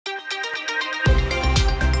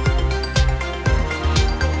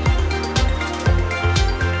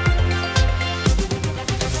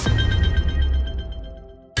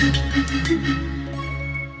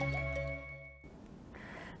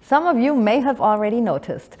Some of you may have already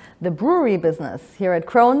noticed the brewery business here at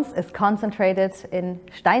Krones is concentrated in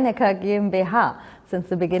Steinecker GmbH since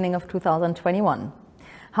the beginning of 2021.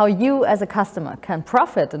 How you as a customer can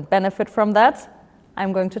profit and benefit from that,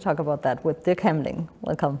 I'm going to talk about that with Dirk Hämling.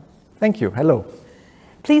 Welcome. Thank you. Hello.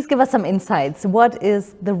 Please give us some insights. What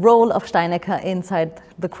is the role of Steinecker inside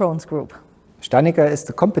the Krones Group? Steinecker is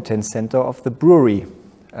the competence center of the brewery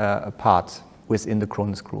part within the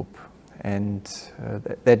Krones Group. And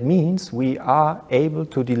that means we are able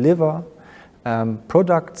to deliver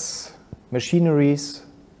products, machineries,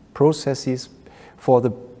 processes for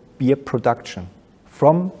the beer production.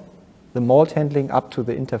 From the malt handling up to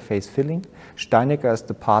the interface filling, Steinecker is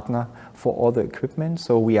the partner for all the equipment.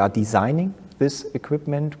 So we are designing this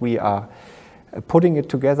equipment, we are putting it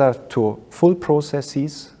together to full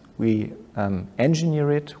processes, we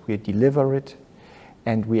engineer it, we deliver it,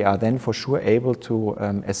 and we are then for sure able to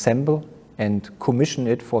assemble and commission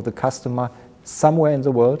it for the customer somewhere in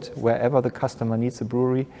the world. Wherever the customer needs a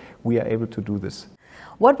brewery, we are able to do this.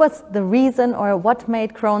 What was the reason, or what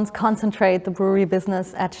made Krones concentrate the brewery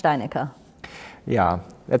business at Steinecker? Yeah,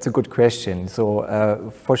 that's a good question.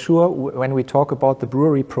 So for sure, when we talk about the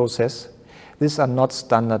brewery process, these are not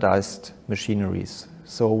standardized machineries.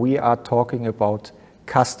 So we are talking about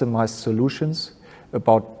customized solutions,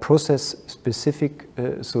 about process-specific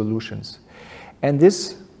solutions. And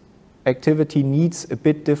this activity needs a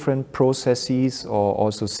bit different processes or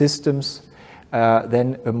also systems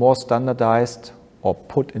than a more standardized or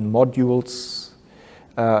put in modules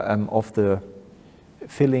of the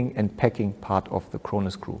filling and packing part of the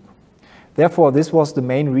Krones Group. Therefore, this was the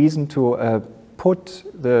main reason to put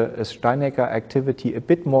the Steinecker activity a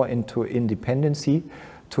bit more into independency,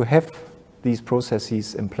 to have these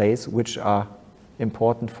processes in place which are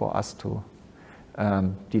important for us to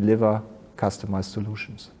deliver customized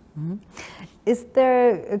solutions. Mm-hmm. Is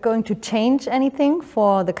there going to change anything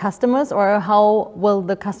for the customers, or how will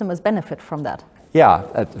the customers benefit from that?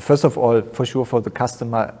 Yeah, first of all, for sure for the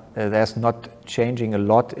customer, there's not changing a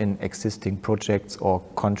lot in existing projects or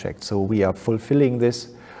contracts. So we are fulfilling this.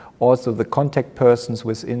 Also, the contact persons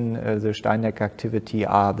within the Steinecker activity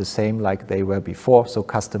are the same like they were before. So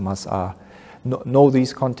customers know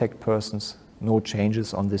these contact persons, no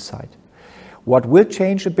changes on this side. What will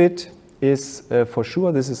change a bit is for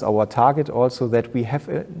sure, this is our target also, that we have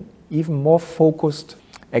an even more focused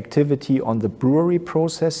activity on the brewery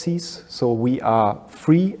processes. So we are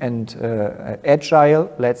free and agile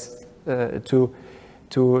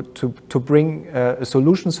to bring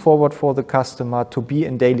solutions forward for the customer, to be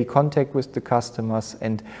in daily contact with the customers,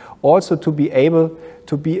 and also to be able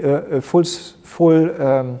to be a full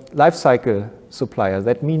life cycle supplier.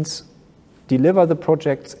 That means deliver the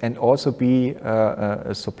projects and also be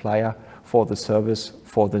a supplier for the service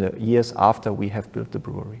for the years after we have built the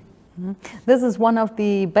brewery. Mm-hmm. This is one of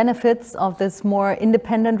the benefits of this more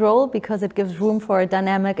independent role, because it gives room for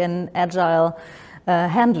dynamic and agile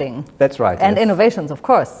handling. That's right. And yes. Innovations, of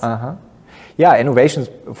course. Yeah, innovations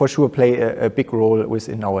for sure play a big role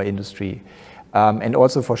within our industry. And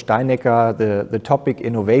also for Steinecker, the topic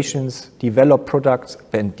innovations, develop products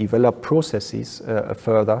and develop processes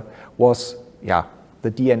further was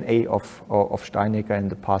the DNA of Steinecker in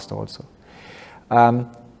the past also.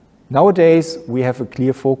 Nowadays, we have a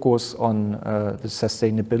clear focus on the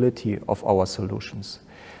sustainability of our solutions.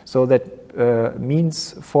 So that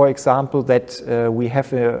means, for example, that we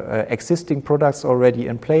have existing products already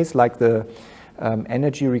in place, like the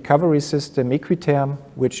energy recovery system Equiterm,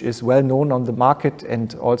 which is well known on the market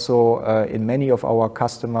and also in many of our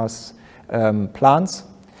customers' plants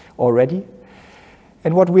already.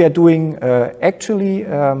 And what we are doing actually,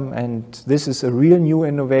 and this is a real new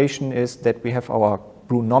innovation, is that we have our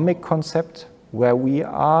Brewnomic concept, where we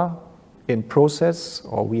are in process,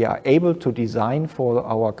 or we are able to design for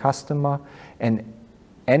our customer an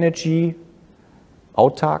energy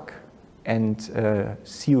autark and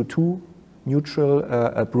CO2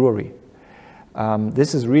 neutral brewery.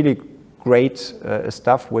 This is really great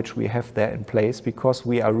stuff which we have there in place, because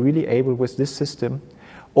we are really able with this system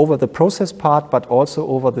over the process part, but also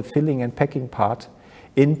over the filling and packing part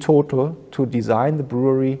in total, to design the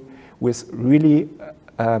brewery with really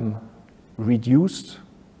reduced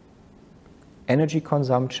energy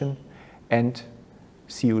consumption and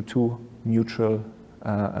CO2 neutral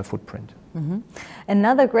footprint. Mm-hmm.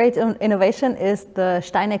 Another great innovation is the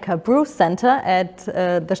Steinecker Brew Center at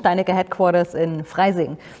the Steinecker headquarters in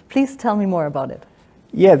Freising. Please tell me more about it.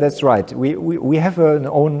 Yeah, that's right. We have an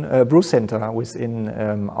own brew center within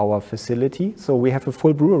our facility. So we have a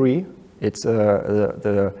full brewery. It's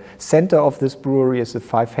the center of this brewery is a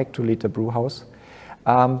 5 hectoliter brew house.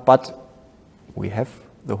 But we have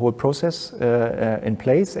the whole process in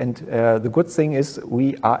place. And the good thing is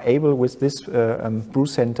we are able with this Brew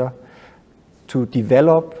Center to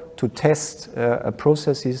develop, to test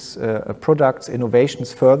processes, products,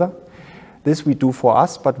 innovations further. This we do for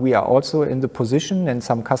us, but we are also in the position, and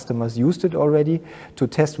some customers used it already, to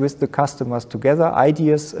test with the customers together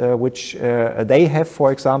ideas which they have,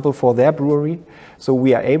 for example, for their brewery. So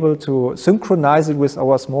we are able to synchronize it with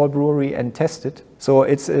our small brewery and test it. So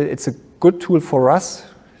it's a good tool for us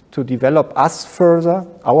to develop us further,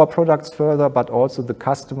 our products further, but also the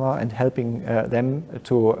customer, and helping them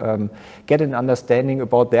to get an understanding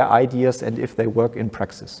about their ideas and if they work in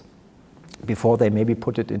practice before they maybe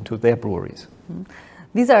put it into their breweries.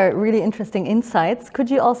 These are really interesting insights. Could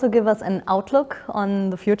you also give us an outlook on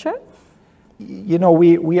the future? You know,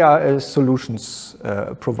 we are a solutions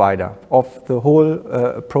provider of the whole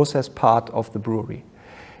process part of the brewery.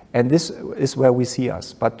 And this is where we see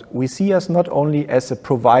us. But we see us not only as a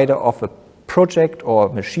provider of a project or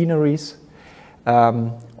machineries.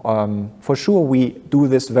 For sure we do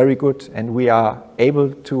this very good, and we are able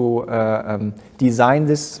to design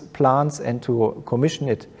these plants and to commission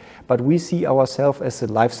it. But we see ourselves as a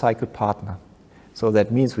life cycle partner. So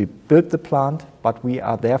that means we build the plant, but we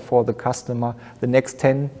are there for the customer the next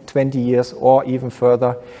 10, 20 years or even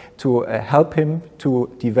further to help him to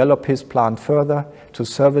develop his plant further, to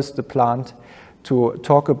service the plant, to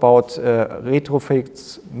talk about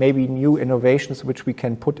retrofits, maybe new innovations which we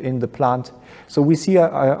can put in the plant. So we see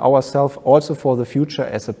ourselves also for the future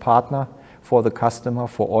as a partner for the customer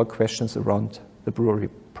for all questions around the brewery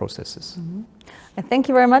processes. Mm-hmm. And thank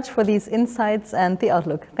you very much for these insights and the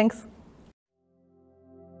outlook. Thanks.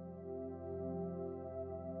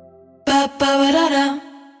 Ba ba ba da da.